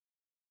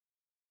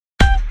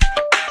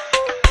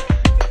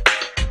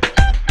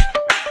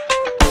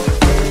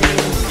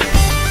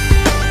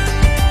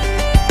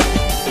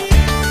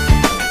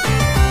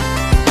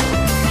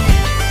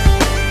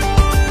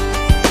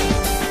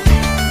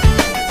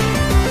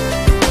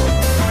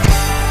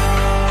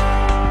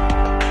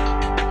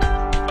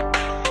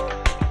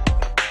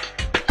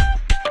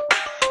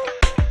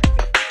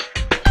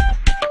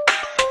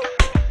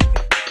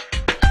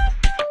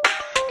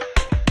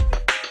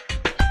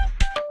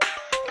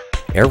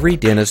Every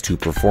dentist who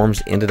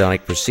performs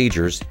endodontic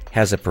procedures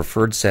has a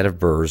preferred set of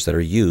burrs that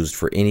are used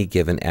for any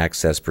given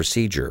access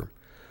procedure.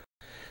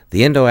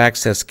 The Endo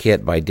Access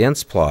Kit by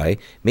Dentsply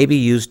may be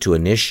used to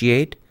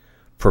initiate,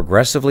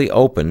 progressively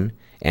open,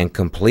 and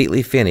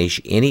completely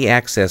finish any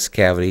access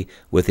cavity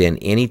within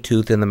any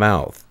tooth in the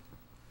mouth.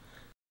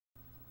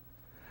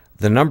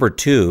 The number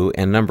 2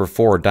 and number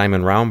 4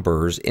 diamond round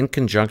burrs, in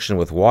conjunction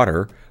with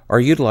water, are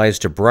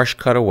utilized to brush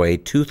cut away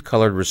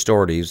tooth-colored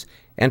restoratives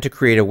and to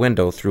create a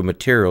window through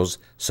materials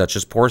such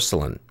as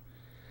porcelain.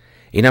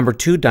 A number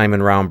 2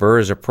 diamond round burr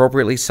is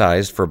appropriately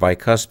sized for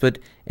bicuspid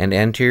and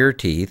anterior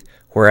teeth,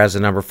 whereas a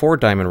number 4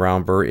 diamond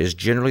round burr is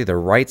generally the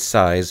right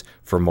size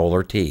for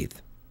molar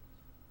teeth.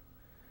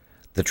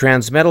 The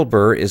Transmittal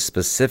Bur is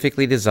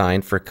specifically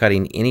designed for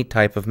cutting any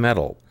type of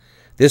metal.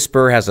 This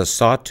burr has a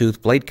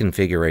sawtooth blade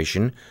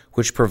configuration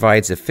which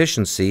provides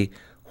efficiency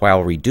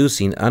while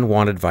reducing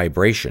unwanted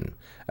vibration,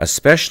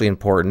 especially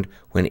important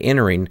when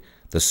entering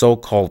the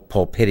so-called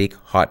pulpitic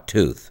hot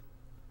tooth.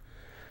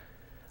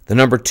 The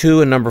number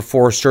 2 and number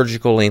 4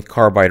 surgical length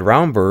carbide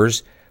round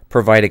burrs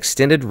provide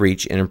extended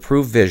reach and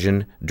improved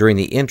vision during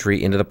the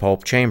entry into the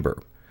pulp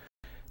chamber.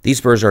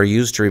 These burrs are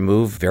used to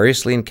remove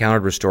variously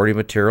encountered restorative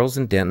materials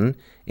and dentin,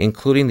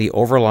 including the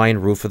overlying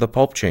roof of the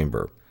pulp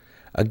chamber.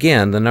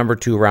 Again, the number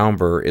 2 round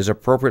burr is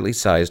appropriately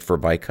sized for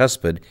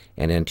bicuspid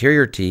and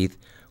anterior teeth,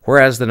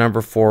 whereas the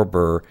number 4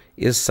 burr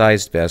is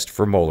sized best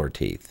for molar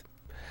teeth.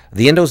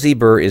 The endosey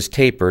burr is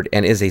tapered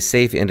and is a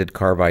safe-ended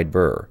carbide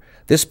burr.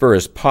 This burr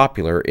is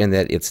popular in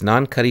that its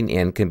non-cutting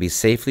end can be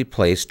safely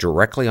placed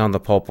directly on the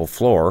pulpal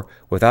floor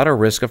without a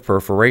risk of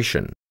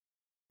perforation.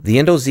 The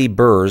endosey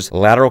burr's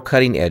lateral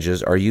cutting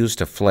edges are used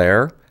to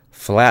flare,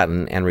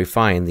 flatten, and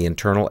refine the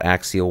internal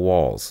axial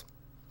walls.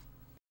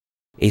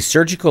 A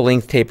surgical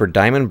length tapered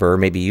diamond burr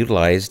may be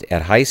utilized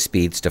at high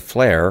speeds to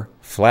flare,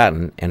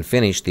 flatten, and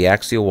finish the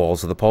axial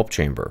walls of the pulp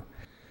chamber.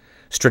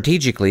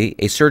 Strategically,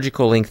 a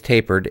surgical length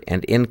tapered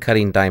and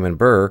end-cutting diamond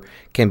burr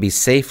can be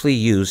safely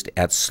used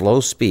at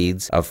slow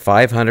speeds of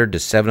 500 to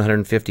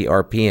 750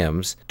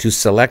 RPMs to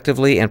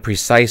selectively and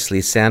precisely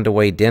sand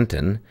away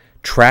dentin,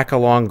 track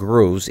along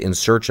grooves in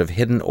search of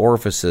hidden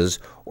orifices,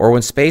 or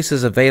when space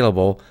is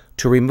available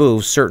to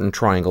remove certain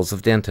triangles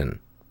of dentin.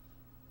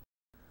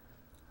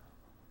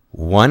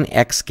 One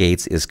X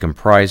gates is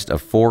comprised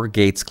of 4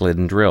 gates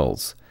Glidden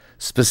drills.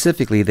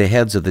 Specifically, the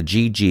heads of the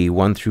GG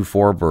 1 through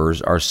 4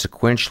 burrs are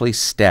sequentially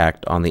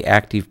stacked on the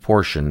active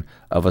portion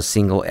of a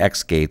single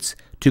X gates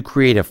to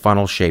create a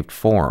funnel-shaped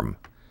form.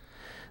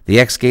 The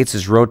X gates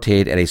is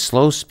rotated at a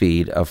slow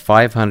speed of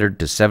 500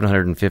 to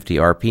 750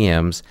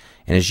 RPMs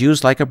and is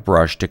used like a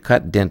brush to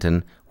cut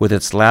dentin with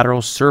its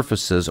lateral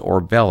surfaces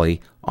or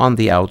belly on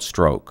the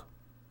outstroke.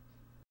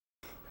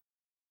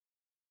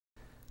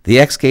 The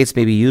X gates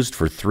may be used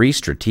for 3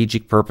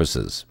 strategic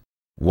purposes.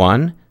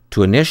 1.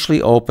 To initially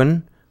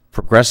open,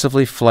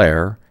 progressively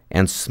flare,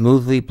 and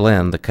smoothly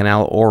blend the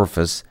canal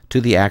orifice to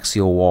the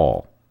axial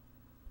wall.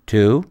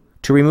 2.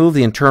 To remove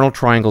the internal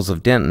triangles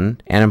of dentin,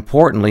 and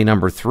importantly,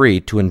 number 3,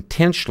 to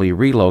intentionally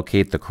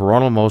relocate the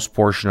coronalmost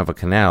portion of a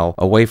canal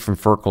away from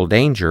furcal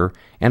danger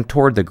and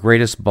toward the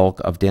greatest bulk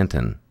of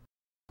dentin.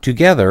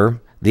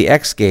 Together, the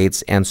X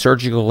gates and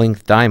surgical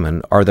length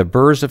diamond are the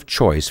burrs of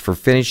choice for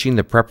finishing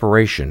the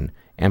preparation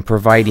and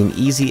providing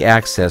easy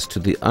access to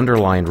the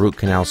underlying root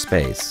canal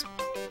space.